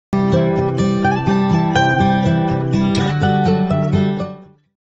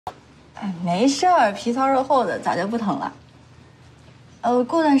没事儿，皮糙肉厚的，早就不疼了。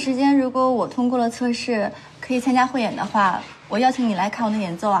过段时间如果我通过了测试，可以参加汇演的话，我邀请你来看我的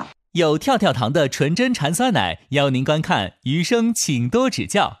演奏啊。有跳跳糖的纯真馋酸奶邀您观看《余生请多指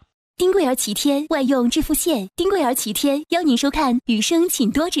教》。丁桂儿齐天外用致富线，丁桂儿齐天邀您收看《余生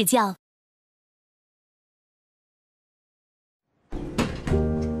请多指教》。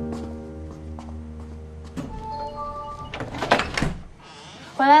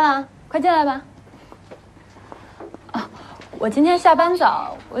回来了，快进来吧。啊，我今天下班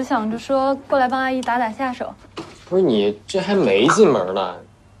早，我想着说过来帮阿姨打打下手。不是你这还没进门呢，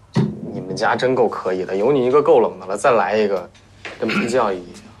你们家真够可以的，有你一个够冷的了，再来一个，跟不教育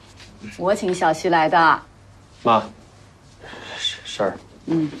一样。我请小徐来的。妈，事儿。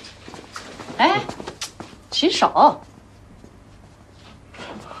哎，洗手。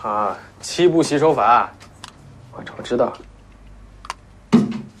啊，7步洗手法，我知道。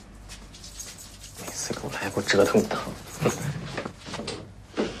每次给我折腾一趟。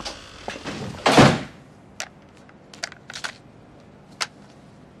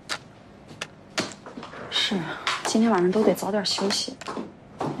是，今天晚上都得早点休息。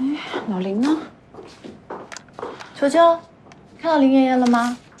哎，老林呢？球球，看到林爷爷了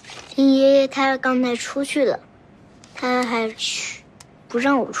吗？林爷爷他刚才出去了，他还不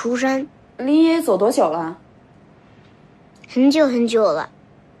让我出声。林爷爷走多久了？很久很久了。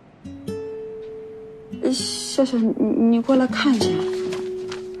笑笑，你过来看一下。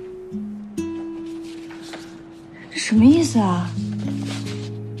这什么意思啊？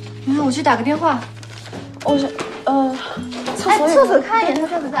你看，我去打个电话。我是厕所看一眼，他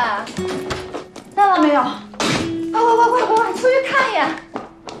在不在啊？在了没有？快，出去看一眼。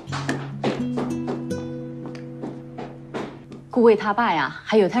顾魏他爸呀，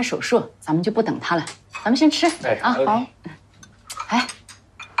还有他手术，咱们就不等他了，咱们先吃。好。哎，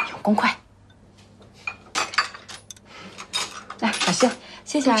有公筷。来，小谢，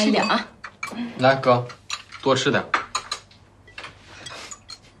谢谢阿姨。吃点啊。来，哥，多吃点。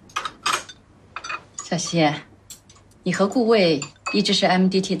小希，你和顾魏一直是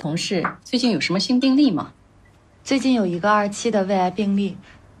MDT 同事，最近有什么新病例吗？最近有一个27的胃癌病例，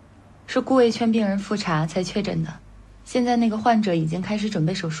是顾魏劝病人复查才确诊的。现在那个患者已经开始准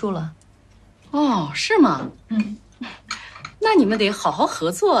备手术了。哦，是吗？那你们得好好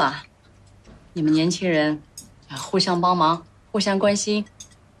合作啊！你们年轻人，互相帮忙，互相关心，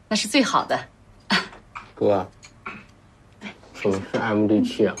那是最好的。哥，什么是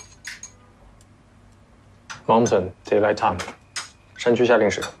MDT 啊？Mountain Daylight Time， 山区夏令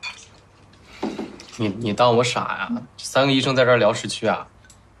时。你当我傻呀？3个医生在这儿聊时区啊？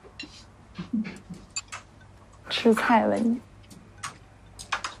吃菜了你。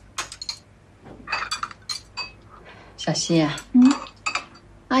小希，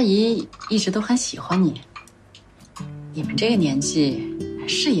阿姨一直都很喜欢你。你们这个年纪，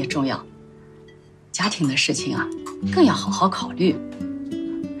事业重要，家庭的事情啊，更要好好考虑。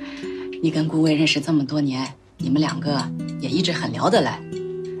你跟顾魏认识这么多年，你们2个也一直很聊得来，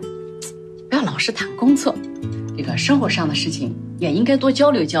不要老是谈工作，这个生活上的事情也应该多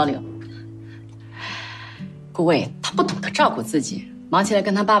交流交流。顾魏他不懂得照顾自己，忙起来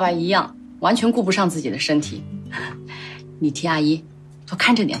跟他爸爸一样，完全顾不上自己的身体。你替阿姨多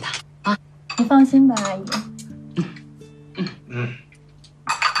看着点他啊！你放心吧，阿姨。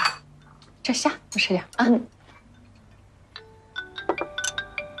这虾多吃点啊。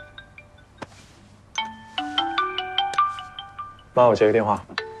妈，我接个电话。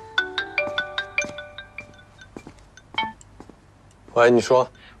喂，你说。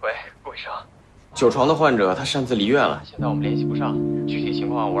喂，顾医生，9床的患者他擅自离院了，现在我们联系不上，具体情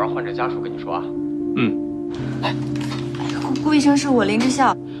况我让患者家属跟你说啊。来，顾医生，是我林之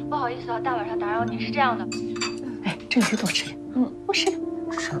校。不好意思啊，大晚上打扰您。是这样的，哎，这个是多吃点，多吃点。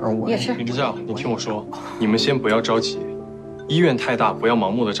事儿我也是。林之校，你听我说，你们先不要着急，医院太大，不要盲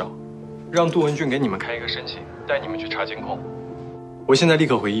目的找，让杜文俊给你们开一个申请，带你们去查监控。我现在立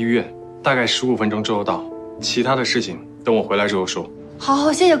刻回医院，大概15分钟之后到，其他的事情等我回来之后说。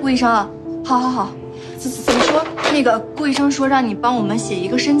好，谢谢顾医生。好。怎么说？那个顾医生说让你帮我们写一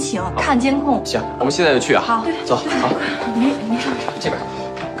个申请，看监控。行，我们现在就去啊。好，走。好，没事。这边。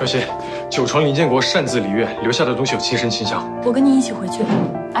可惜，9床林建国擅自离院，留下的东西有轻生倾向。我跟你一起回去。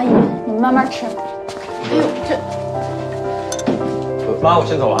阿姨，你们慢慢吃。哎呦，这。妈，我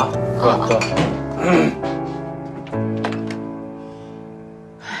先走了啊。哥。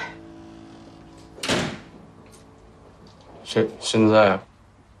现在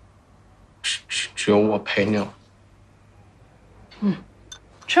只有我陪你了。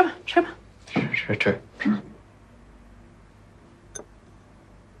吃吧。吃。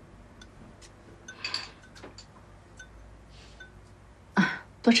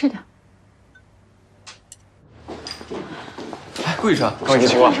多吃点。哎，顾医生，刚一个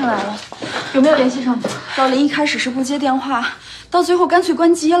情况上来了，有没有联系上？老林一开始是不接电话，到最后干脆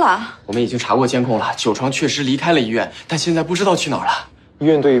关机了。我们已经查过监控了，九床确实离开了医院，但现在不知道去哪儿了。医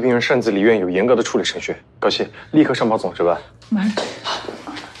院对于病人擅自离院有严格的处理程序。高希，立刻上报总值班。马上。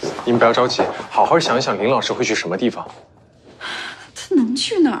你们不要着急，好好想一想林老师会去什么地方。他能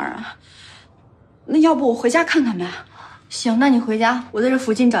去哪儿啊？那要不我回家看看呗？行，那你回家，我在这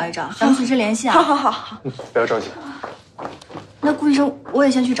附近找一找，咱们随时联系啊。好。不要着急。那顾医生，我也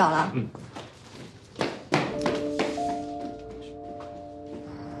先去找了。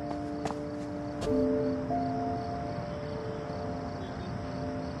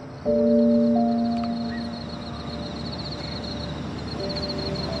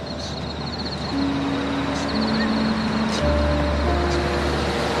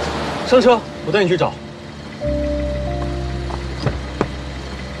上车，我带你去找。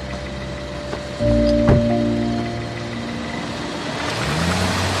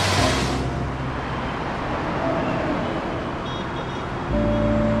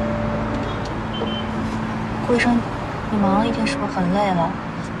顾医生，你忙了一天，是不是很累了？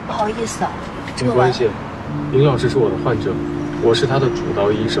不好意思啊。没关系，林老师是我的患者，我是他的主刀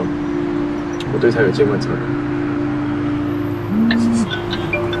医生，我对他有监管责任。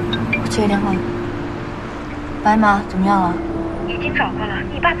我接个电话。白马，怎么样了？已经找过了，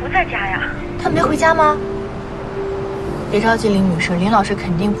你爸不在家呀。他没回家吗？别着急，林女士，林老师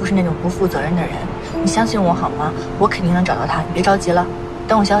肯定不是那种不负责任的人，你相信我好吗？我肯定能找到他，你别着急了，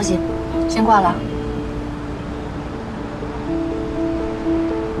等我消息。先挂了。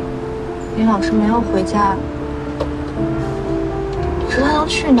林老师没有回家，可是他要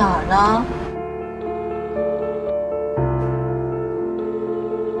去哪儿呢？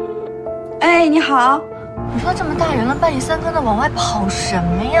哎，你好。你说这么大人了，半夜三更的往外跑什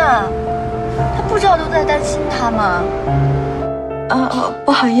么呀？他不知道都在担心他吗？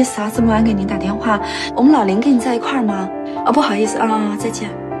不好意思啊，这么晚给您打电话。我们老林跟你在一块儿吗？不好意思啊，再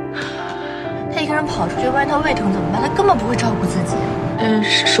见。他一个人跑出去，万一他胃疼怎么办？他根本不会照顾自己。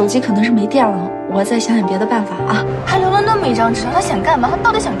手机可能是没电了，我再想想别的办法啊。还留了那么一张纸条，他想干嘛？他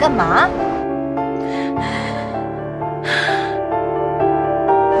到底想干嘛？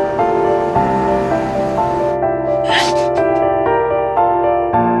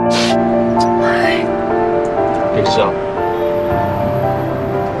林之校，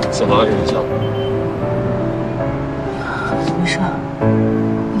怎么了，林之校？没事，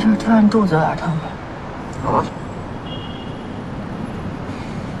你就是突然肚子有点疼。啊？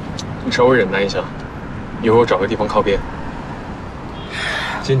你稍微忍耐一下，一会儿我找个地方靠边，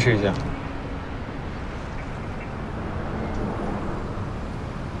坚持一下。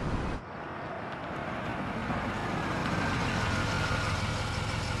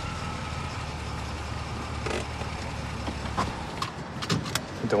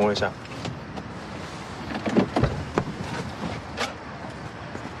你等我一下。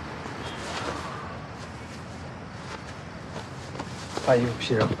把衣服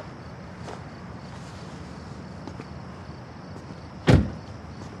披上。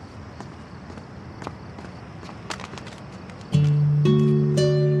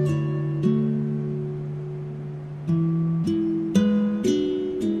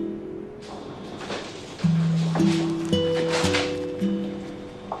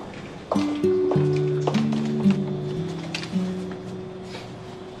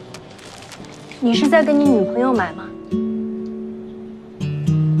你是在跟你女朋友买吗？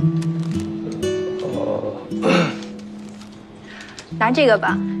拿这个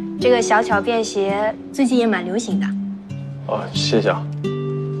吧，这个小巧便携，最近也蛮流行的。哦，谢谢啊。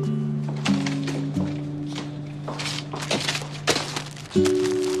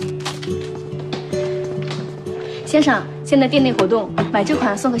先生，现在店内活动，买这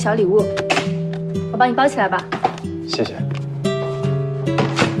款送个小礼物，我帮你包起来吧。谢谢。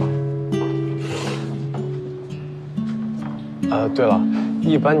对了，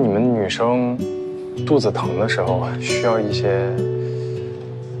一般你们女生肚子疼的时候需要一些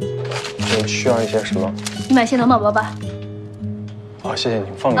什么？你买些暖宝宝吧。哦，谢谢你，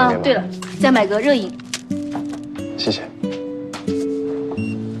放里面吧。对了，再买个热饮。谢谢。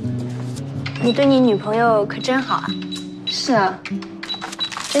你对你女朋友可真好啊。是啊，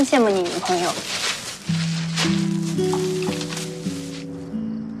真羡慕你女朋友。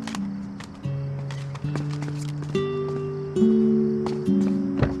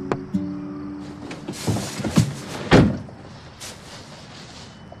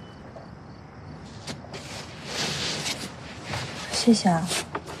谢谢啊。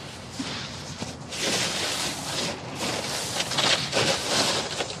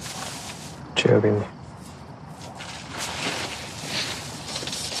这个给你。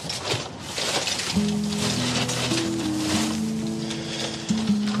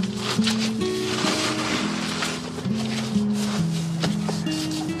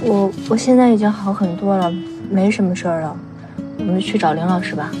我现在已经好很多了，没什么事儿了，我们去找林老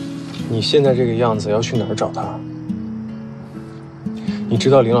师吧。你现在这个样子要去哪儿找他？你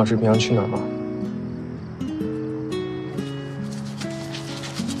知道林老师平常去哪儿吗？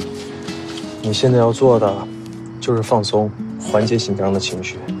你现在要做的就是放松，缓解紧张的情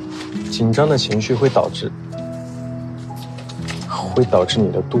绪。紧张的情绪会导致你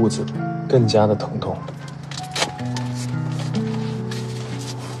的肚子更加的疼痛。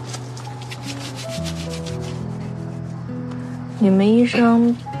你们医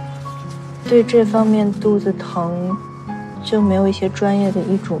生对这方面肚子疼就没有一些专业的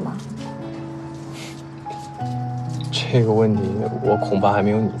医嘱吗？这个问题我恐怕还没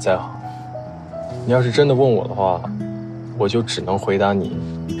有你在行。你要是真的问我的话，我就只能回答你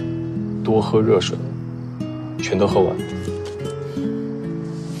多喝热水，全都喝完。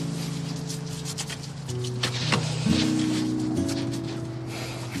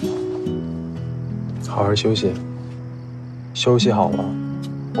好好休息，休息好了，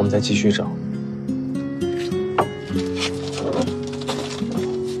我们再继续找。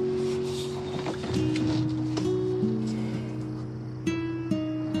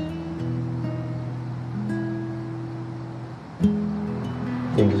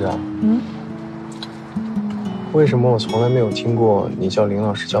林之校，为什么我从来没有听过你叫林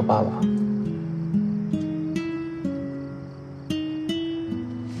老师叫爸爸？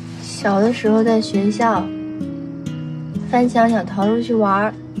小的时候在学校翻墙想逃出去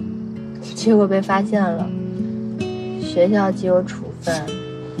玩，结果被发现了，学校记我处分，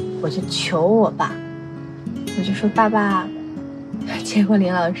我就求我爸，我就说爸爸，结果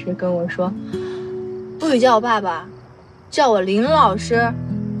林老师跟我说，不许叫我爸爸，叫我林老师。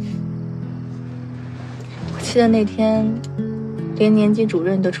我记得那天连年级主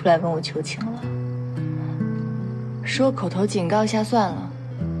任都出来跟我求情了，说口头警告一下算了，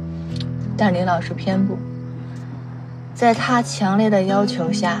但林老师偏不，在他强烈的要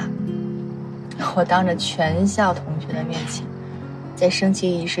求下，我当着全校同学的面前在升旗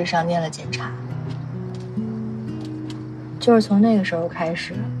仪式上念了检查。就是从那个时候开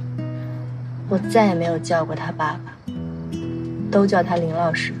始，我再也没有叫过他爸爸，都叫他林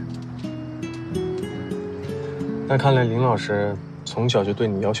老师。那看来林老师从小就对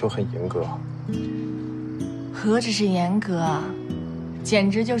你要求很严格。何止是严格啊，简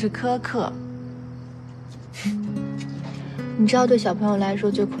直就是苛刻。你知道对小朋友来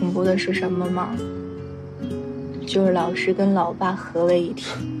说最恐怖的是什么吗？就是老师跟老爸合为一体。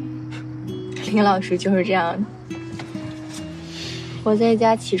林老师就是这样的。我在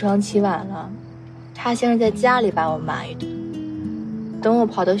家起床起晚了，他先是在家里把我骂一顿，等我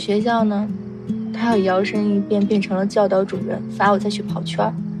跑到学校呢，他要摇身一变成了教导主任，罚我再去跑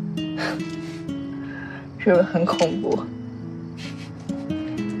圈。是不是很恐怖？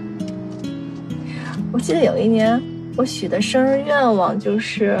我记得有一年我许的生日愿望就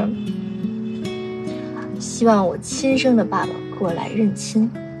是希望我亲生的爸爸过来认亲，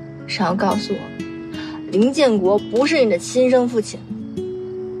然后告诉我林建国不是你的亲生父亲。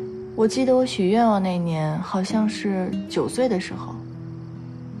我记得我许愿望那年好像是9岁的时候，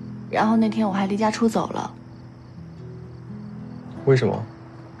然后那天我还离家出走了。为什么？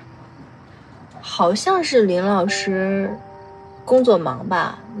好像是林老师工作忙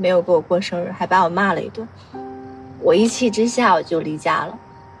吧，没有给我过生日，还把我骂了一顿。我一气之下我就离家了。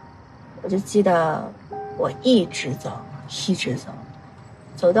我就记得我一直走，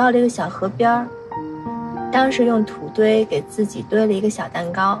走到了一个小河边，当时用土堆给自己堆了一个小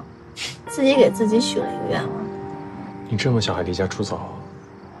蛋糕，自己给自己许了一个愿望。你这么小还离家出走，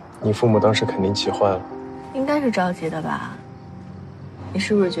你父母当时肯定气坏了。应该是着急的吧？你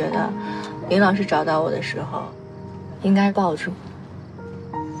是不是觉得林老师找到我的时候应该抱头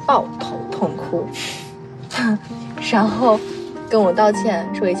痛哭，然后跟我道歉，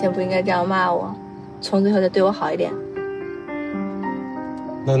说以前不应该这样骂我，从此以后再对我好一点？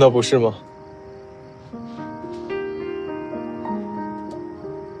难道不是吗？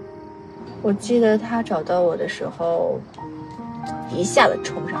我记得他找到我的时候一下子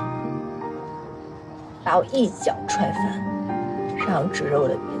冲上来，把我一脚踹翻，然后指着我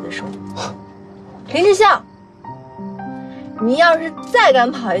的鼻子说，林之校，你要是再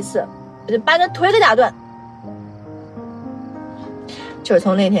敢跑一次，我就把你的腿给打断。就是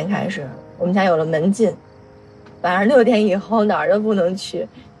从那天开始，我们家有了门禁，晚上6点以后哪儿都不能去，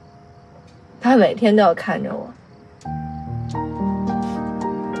他每天都要看着我。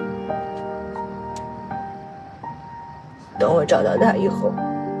等我找到他以后，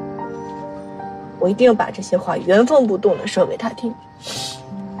我一定把这些话原封不动地说给他听。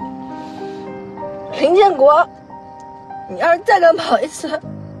林建国，你要是再敢跑一次，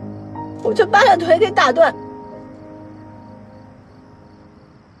我就把他腿给打断。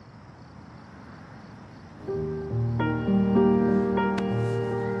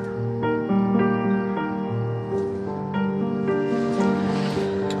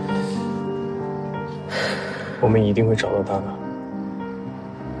我们一定会找到他的。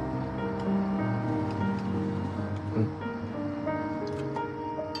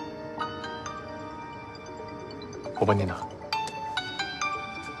我帮你拿。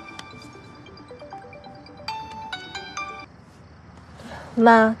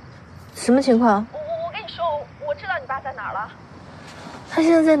妈，什么情况？我跟你说，我知道你爸在哪儿了。他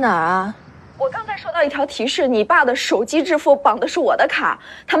现在在哪儿啊？我刚才收到一条提示，你爸的手机支付绑的是我的卡，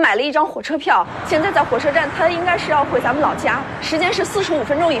他买了一张火车票，现在在火车站，他应该是要回咱们老家，时间是45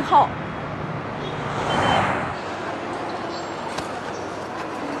分钟以后。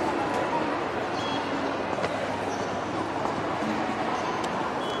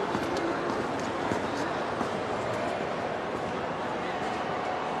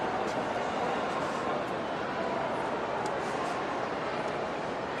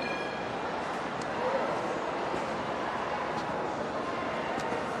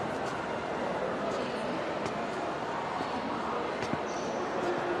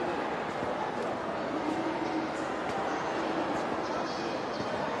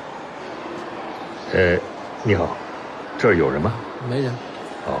你好，这儿有人吗？没人。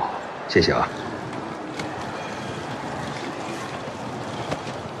哦，谢谢啊。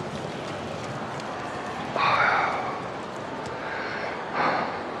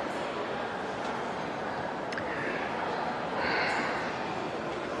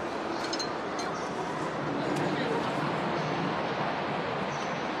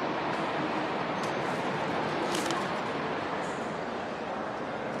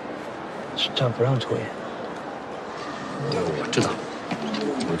这儿不让抽烟。我知道，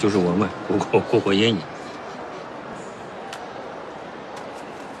我就是闻闻，过过烟瘾。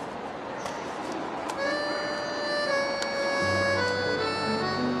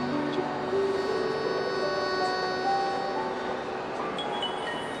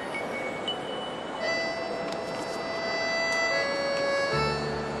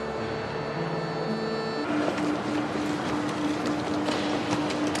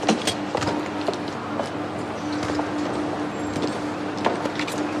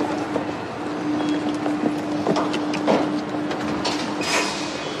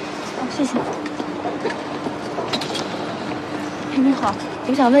谢谢。您好，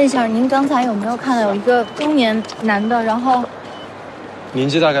我想问一下，您刚才有没有看到有一个中年男的，然后年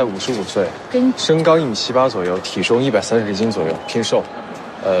纪大概55岁，身高1.78米左右，体重130斤左右，偏瘦。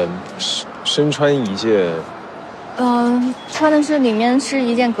身穿一件，穿的是里面是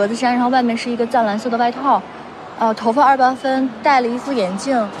一件格子衫，然后外面是一个藏蓝色的外套，头发28分，戴了一副眼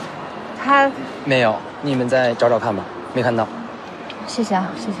镜。他没有，你们再找找看吧，没看到。谢谢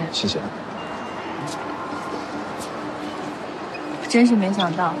啊，谢谢。谢谢。真是没想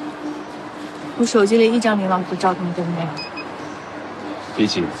到，我手机里一张林老师的照片都没有。别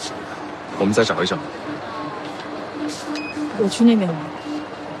急，我们再找一找。我去那边了。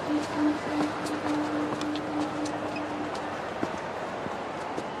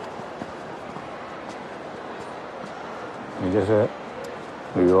你这是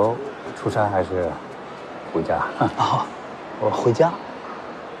旅游、出差还是回家？哦，我回家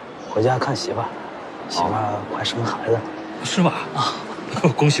看媳妇儿，媳妇儿快生孩子了。是吗？啊，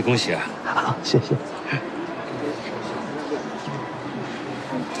恭喜恭喜啊！好，谢谢。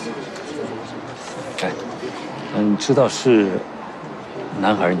哎，你知道是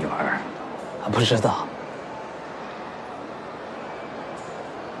男孩女孩？不知道。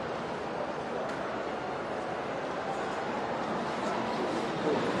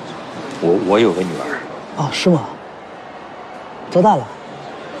我有个女儿。哦，是吗？多大了？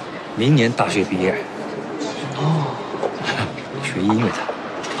明年大学毕业。哦。学音乐的。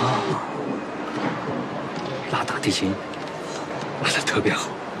啊。拉大提琴，拉得特别好。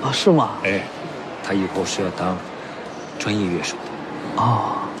啊，是吗？哎，她以后是要当专业乐手的。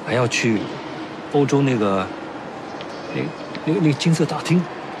哦。还要去欧洲那个金色大厅，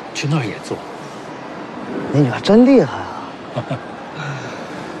去那儿演奏。你女儿真厉害啊！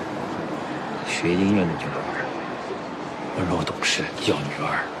学音乐的女儿，温柔懂事，要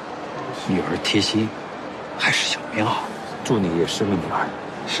女儿贴心，还是小棉袄。祝你也是个女儿。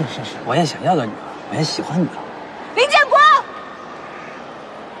是，我也想要个女儿，我也喜欢女儿。林建国。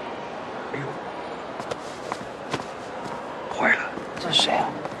这谁啊？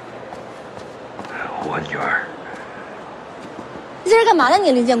我女儿。你在这干嘛呢？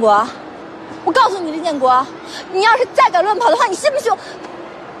你林建国，我告诉你，林建国，你要是再敢乱跑的话，你信不信我？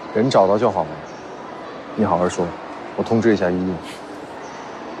人找到就好了，你好好说，我通知一下医院。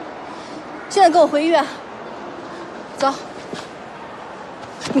现在跟我回医院。走。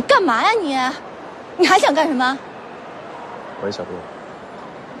你干嘛呀你？你还想干什么？喂，小杜，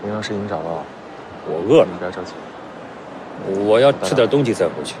林老师已经找到了。我饿了，你不要着急。我要吃点东西再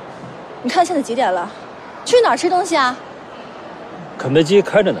回去。你看现在几点了？去哪儿吃东西啊？肯德基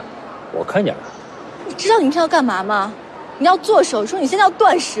开着呢，我看见了。你知道你明天要干嘛吗？你要做手术，你现在要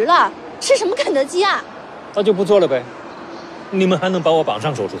断食了，吃什么肯德基啊？那就不做了呗。你们还能把我绑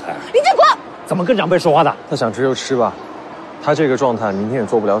上手术台？林建国，怎么跟长辈说话的？他想吃就吃吧，他这个状态明天也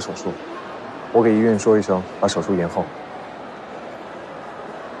做不了手术。我给医院说一声，把手术延后。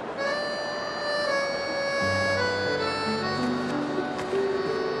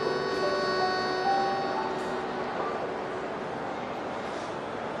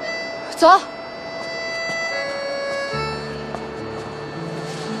走。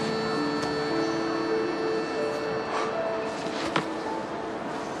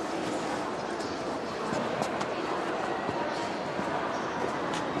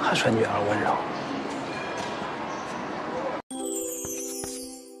还说女儿温柔。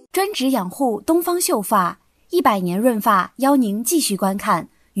专职养护东方秀发，100年润发，邀您继续观看，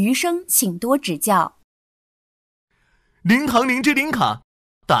余生请多指教。零糖灵芝零卡，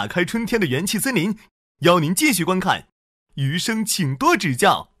打开春天的元气森林，邀您继续观看，余生请多指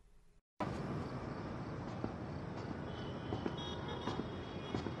教。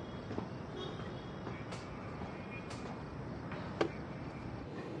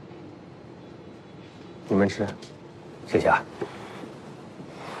你们吃，谢谢啊。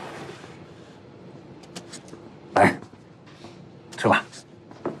来，吃吧。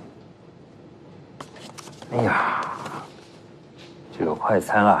哎呀，这个快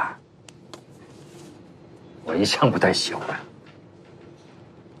餐啊，我一向不太喜欢。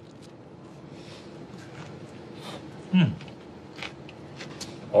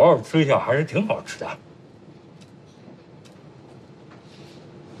偶尔吃一下还是挺好吃的。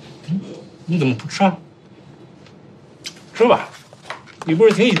你怎么不吃啊？吃吧，你不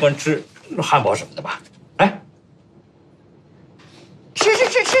是挺喜欢吃汉堡什么的吧？来，吃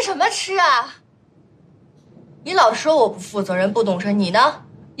什么吃啊？你老说我不负责任、不懂事，你呢？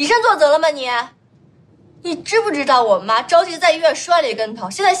以身作则了吗你？你知不知道我妈着急在医院摔了一跟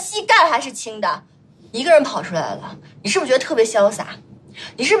头，现在膝盖还是青的，一个人跑出来了。你是不是觉得特别潇洒？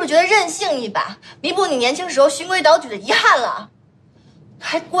你是不是觉得任性一把，弥补你年轻时候循规蹈矩的遗憾了？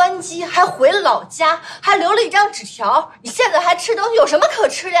还关机，还回了老家，还留了一张纸条。你现在还吃东西，有什么可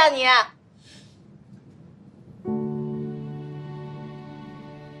吃的呀你？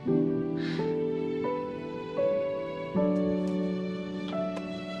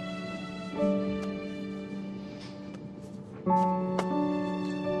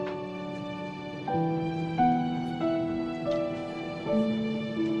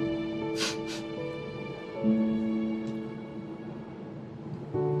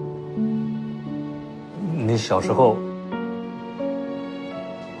你小时候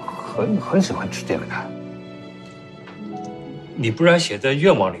很喜欢吃这个的，你不是还写在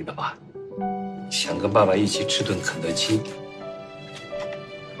愿望里了吗？想跟爸爸一起吃顿肯德基。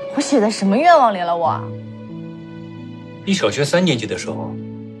我写在什么愿望里了我？你小学3年级的时候，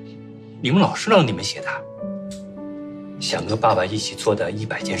你们老师让你们写的，想跟爸爸一起做的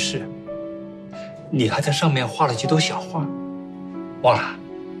100件事，你还在上面画了几朵小花，忘了？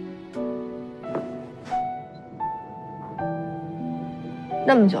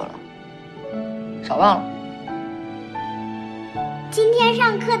那么久了，少忘了。今天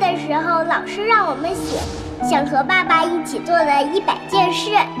上课的时候，老师让我们写想和爸爸一起做的100件事，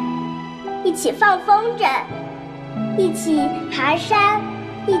一起放风筝，一起爬山，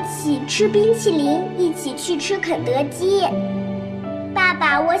一起吃冰淇淋，一起去吃肯德基。爸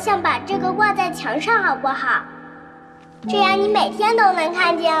爸，我想把这个挂在墙上，好不好？这样你每天都能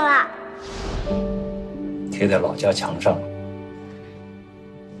看见了。贴在老家墙上。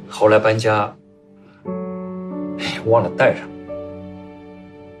后来搬家，忘了带上，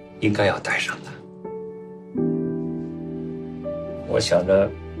应该要带上的。我想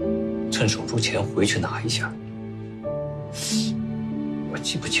着趁手术前回去拿一下。我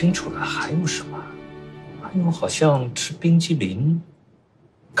记不清楚了，还有什么？还有好像吃冰激凌、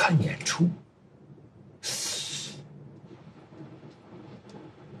看演出。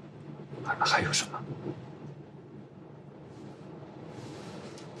还有什么？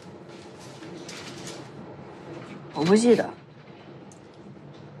我不记得。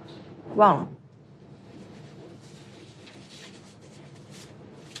忘了。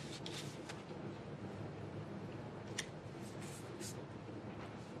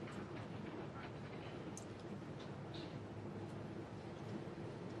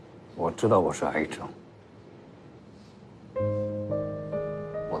我知道我是癌症，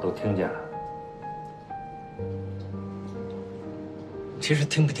我都听见了。其实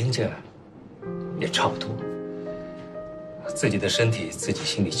听不听见也差不多，自己的身体自己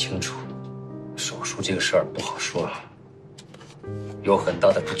心里清楚。手术这个事儿不好说，有很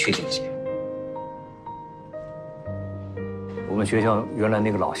大的不确定性。我们学校原来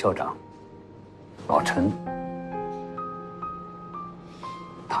那个老校长，老陈，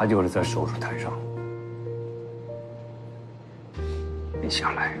他就是在手术台上没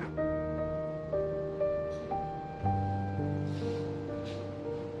下来呀。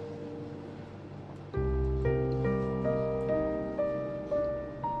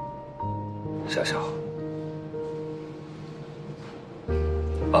小小，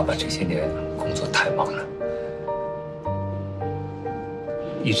爸爸这些年工作太忙了，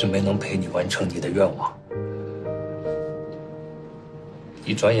一直没能陪你完成你的愿望。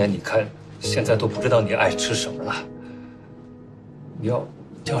一转眼，你看现在都不知道你爱吃什么了。你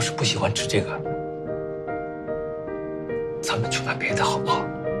要是不喜欢吃这个，咱们去买别的好不好？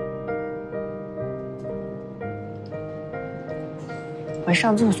我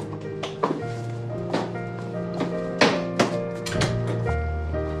上厕所。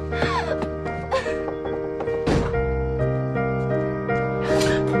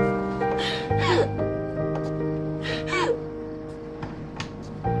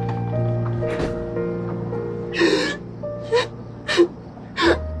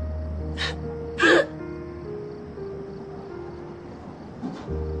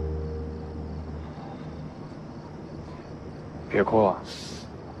别哭了，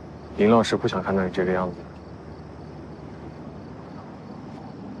林老师不想看到你这个样子。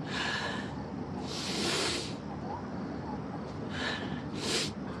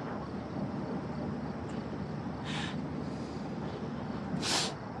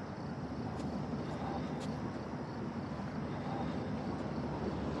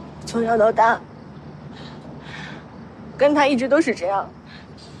从小到大，跟他一直都是这样，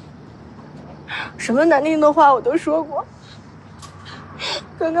什么难听的话我都说过。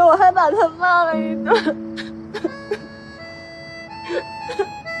刚刚我还把他骂了一顿。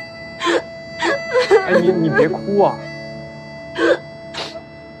哎，你别哭啊！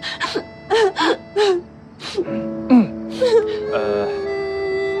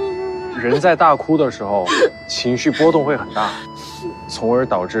人在大哭的时候，情绪波动会很大，从而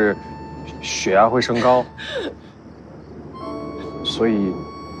导致血压会升高。所以，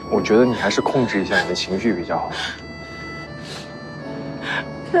我觉得你还是控制一下你的情绪比较好。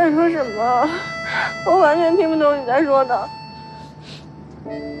在说什么？我完全听不懂你在说的。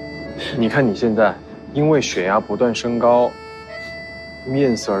你看你现在，因为血压不断升高，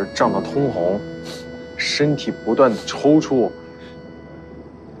面色涨得通红，身体不断的抽搐，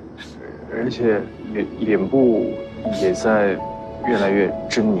而且脸部也在越来越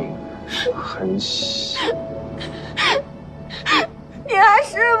狰狞，很喜。你还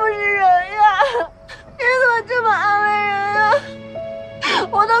是不是人呀？你怎么这么安慰人呀？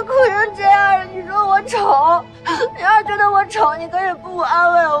我都哭成这样了，你说我丑？你要是觉得我丑，你可以不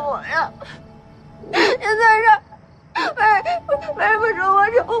安慰我呀。你在这儿为什么说我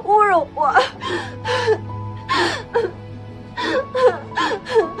丑，侮辱我？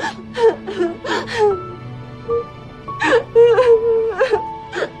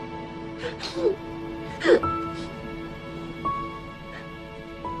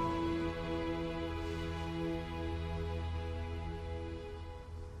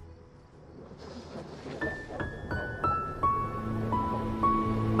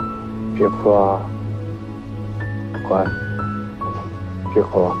别哭啊，乖，别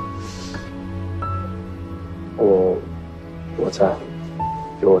哭了。我在，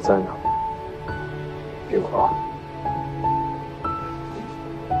有我在呢。别哭啊。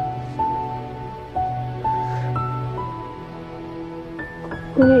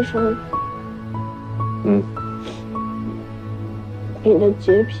顾医生，你的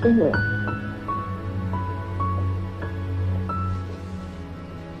洁癖呢？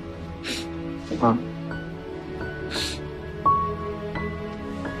啊，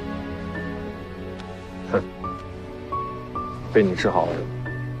哼，被你治好了。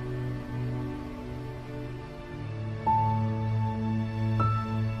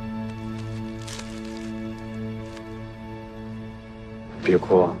别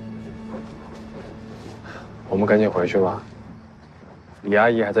哭了，我们赶紧回去吧。李阿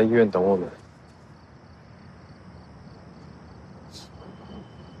姨还在医院等我们。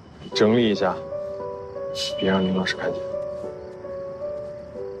整理一下，别让林老师看见。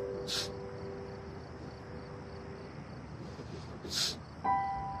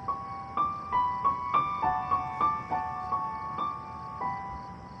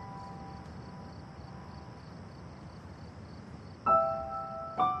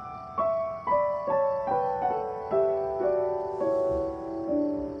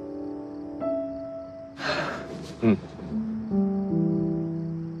嗯。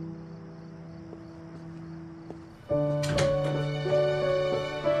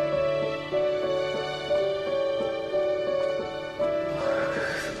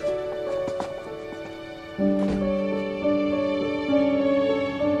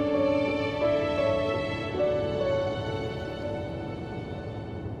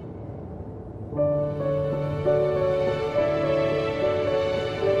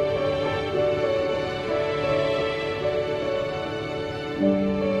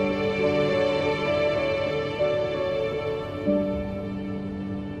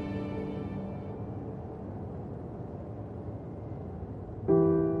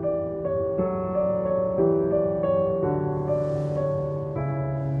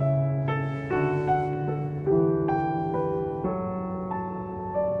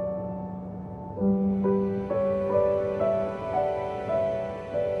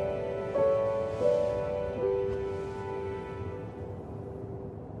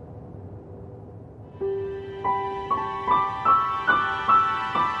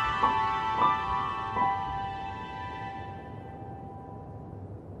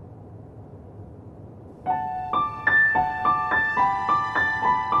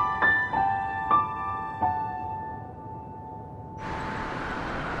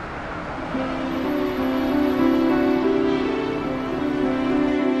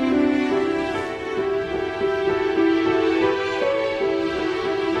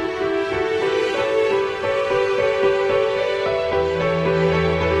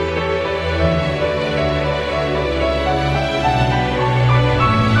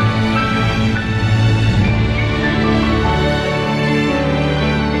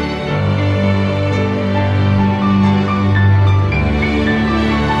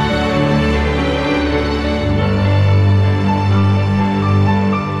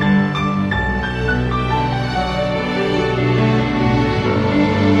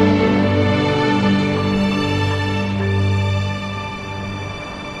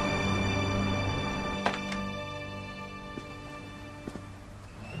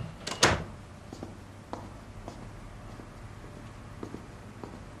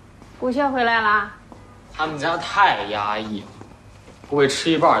顾炫回来啦？他们家太压抑了，不会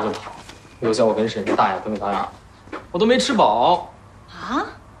吃一半就跑，留下我跟婶子大眼瞪小眼，我都没吃饱。啊？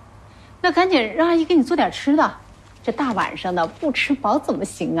那赶紧让阿姨给你做点吃的，这大晚上的不吃饱怎么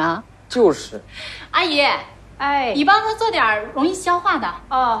行啊？就是。阿姨，哎，你帮他做点容易消化的。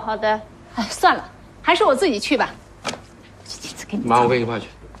哦，好的。哎，算了，还是我自己去吧。妈，我跟你一块去。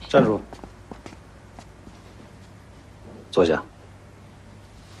站住！坐下。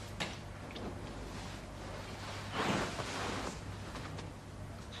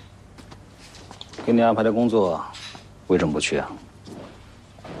给你安排的工作，为什么不去啊？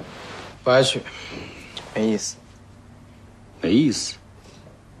不爱去，没意思。没意思？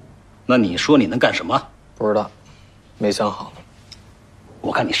那你说你能干什么？不知道，没想好。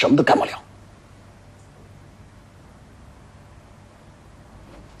我看你什么都干不了。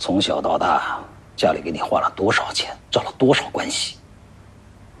从小到大，家里给你花了多少钱，找了多少关系，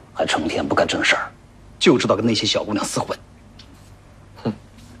还成天不干正事儿，就知道跟那些小姑娘厮混。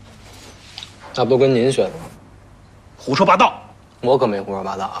那不都跟您学的吗？胡说八道！我可没胡说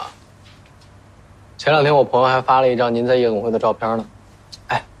八道啊。前两天我朋友还发了一张您在夜总会的照片呢，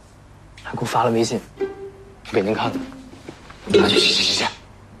哎，还给我发了微信，我给您看看。啊，去！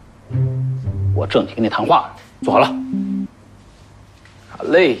我正经跟你谈话，坐好了。好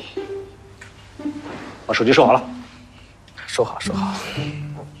嘞。把手机收好了。收好，收好。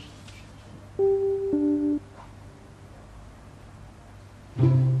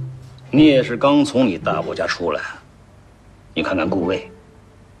你也是刚从你大伯家出来，你看看顾魏，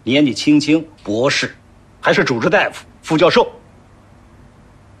年纪轻轻，博士，还是主治大夫、副教授。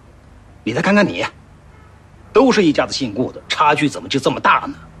你再看看你，都是一家子姓顾的，差距怎么就这么大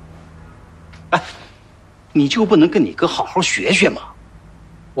呢？哎，你就不能跟你哥好好学学吗？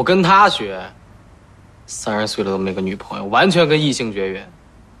我跟他学，30岁了都没个女朋友，完全跟异性绝缘。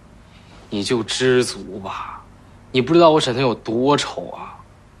你就知足吧，你不知道我婶婶有多丑啊！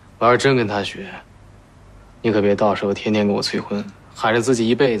我要是真跟他学，你可别到时候天天给我催婚，害得自己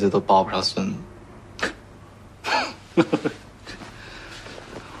一辈子都抱不上孙子。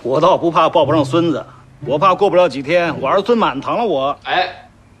我倒不怕抱不上孙子，我怕过不了几天我儿孙满堂了我。哎，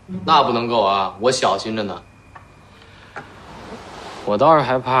那不能够啊，我小心着呢。我倒是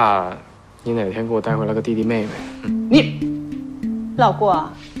害怕你哪天给我带回来个弟弟妹妹。老顾，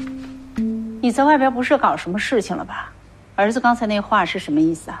你在外边不是搞什么事情了吧？儿子刚才那话是什么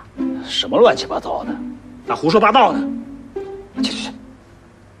意思啊？什么乱七八糟的，那胡说八道呢？去。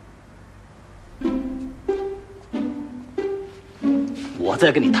我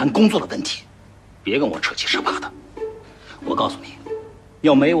在跟你谈工作的问题，别跟我扯七扯八的。我告诉你，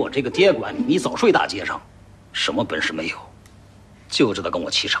要没我这个爹管你，你早睡大街上，什么本事没有，就知道跟我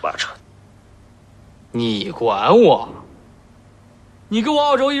七扯八扯。你管我？你给我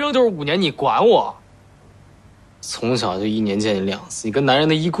澳洲一扔就是5年，你管我？从小就1年见你2次，你跟男人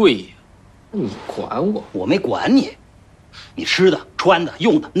的衣柜一样，你管我？我没管你，你吃的、穿的、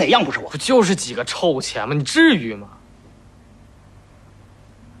用的哪样不是我？不就是几个臭钱吗？你至于吗？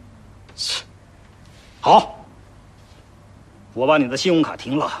好，我把你的信用卡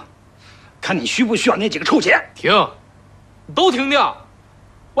停了，看你需不需要那几个臭钱。停，你都停掉，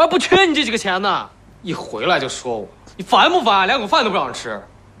我还不缺你这几个钱呢。一回来就说我，你烦不烦？连口饭都不让吃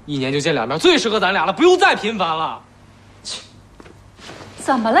，1年就见2面，最适合咱俩了，不用再频繁了。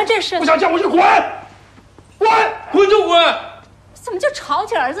怎么了这是？不想见我就滚，滚就滚！怎么就吵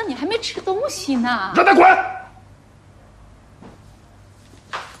起来？儿子，你还没吃东西呢。让他滚！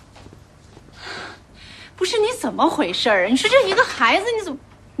不是你怎么回事啊？你说这一个孩子，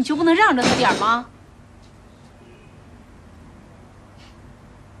你就不能让着他点吗？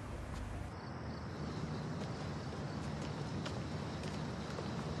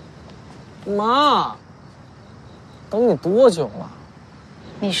妈，等你多久了？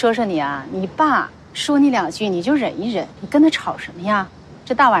你说说你啊，你爸说你2句你就忍一忍，你跟他吵什么呀？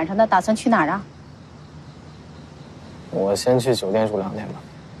这大晚上的打算去哪儿啊？我先去酒店住2天吧。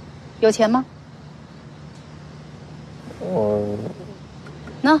有钱吗？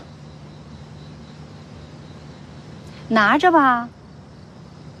那拿着吧。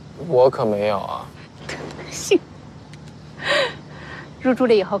我可没有啊。行，入住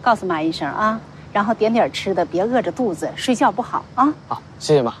了以后告诉马医生啊，然后点点吃的，别饿着肚子，睡觉不好啊。好，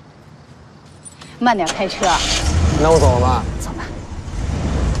谢谢妈。慢点开车。那我走了，妈。走吧。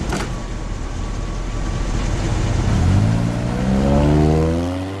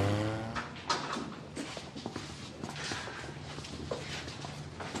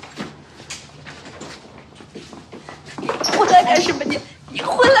回来干什么你？你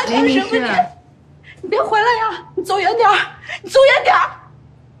回来干什么你？你别回来呀！你走远点儿，你走远点儿。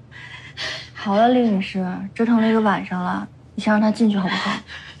好了，林女士，折腾了1个晚上了，你先让他进去好不好？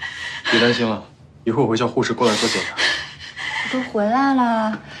别担心了，一会儿会叫护士过来做检查。都回来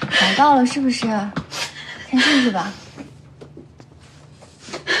了，找到了是不是？先进去吧。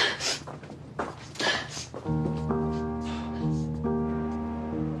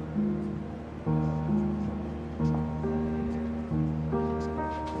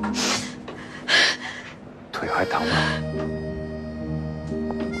腿还疼吗？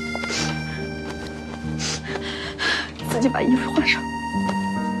自己把衣服换上。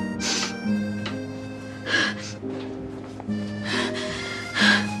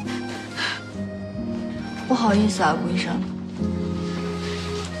不好意思啊，顾医生。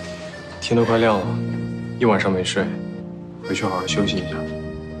天都快亮了，一晚上没睡，回去好好休息一下。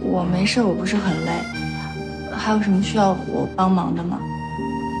我没事，我不是很累。还有什么需要我帮忙的吗？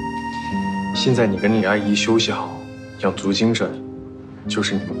现在你跟李阿姨休息好，养足精神，就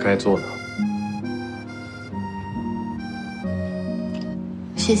是你们该做的。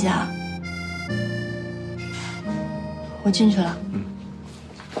谢谢啊，我进去了。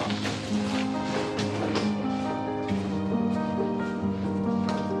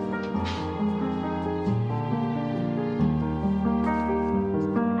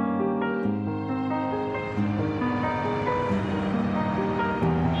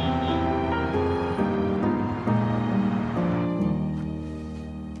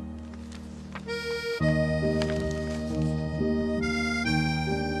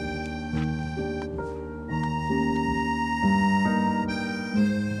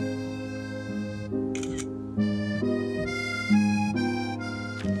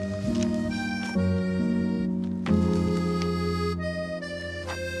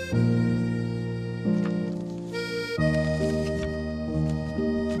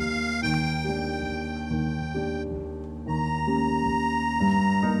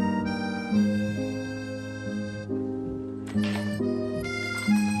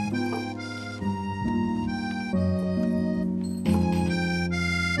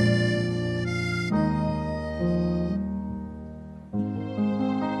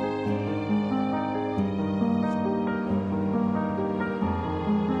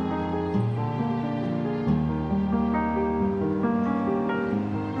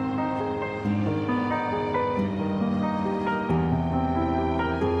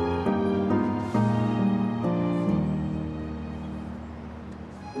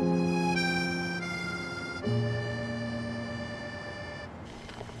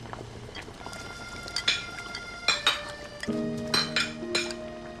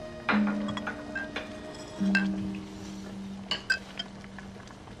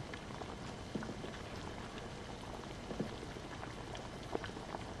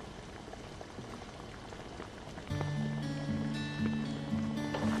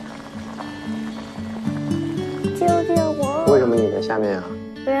在下面啊？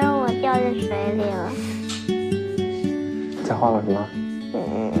不然我掉在水里了。在画个什么？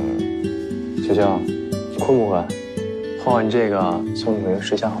球球，困不困？画完这个送你回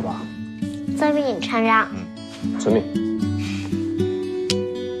学校好不好？遵命承让。遵命。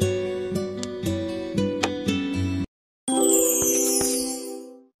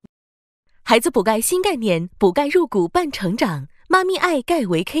孩子补钙新概念，补钙入骨伴成长。妈咪爱钙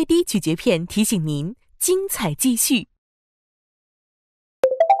维 KD 咀嚼片提醒您，精彩继续。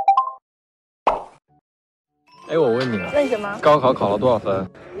哎，我问你啊，问什么？高考考了多少分？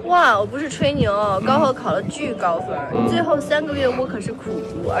哇，我不是吹牛，高考考了巨高分，最后3个月我可是苦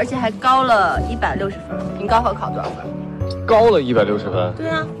读，而且还高了160分。你高考考多少分？高了160分。对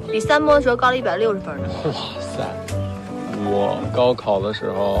啊，比3模的时候高了160分呢。哇塞，我高考的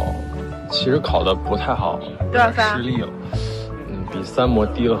时候其实考的不太好，多少分？失利了。比3模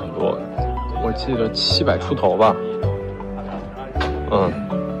低了很多，我记得700出头吧。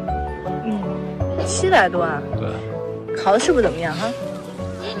700多啊？对，考的是不怎么样哈。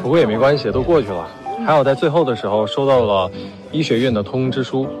不过也没关系，都过去了。还好在最后的时候收到了医学院的通知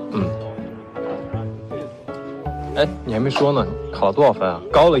书。哎，你还没说呢，考了多少分啊？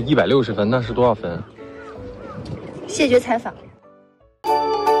高了160分，那是多少分啊？谢绝采访。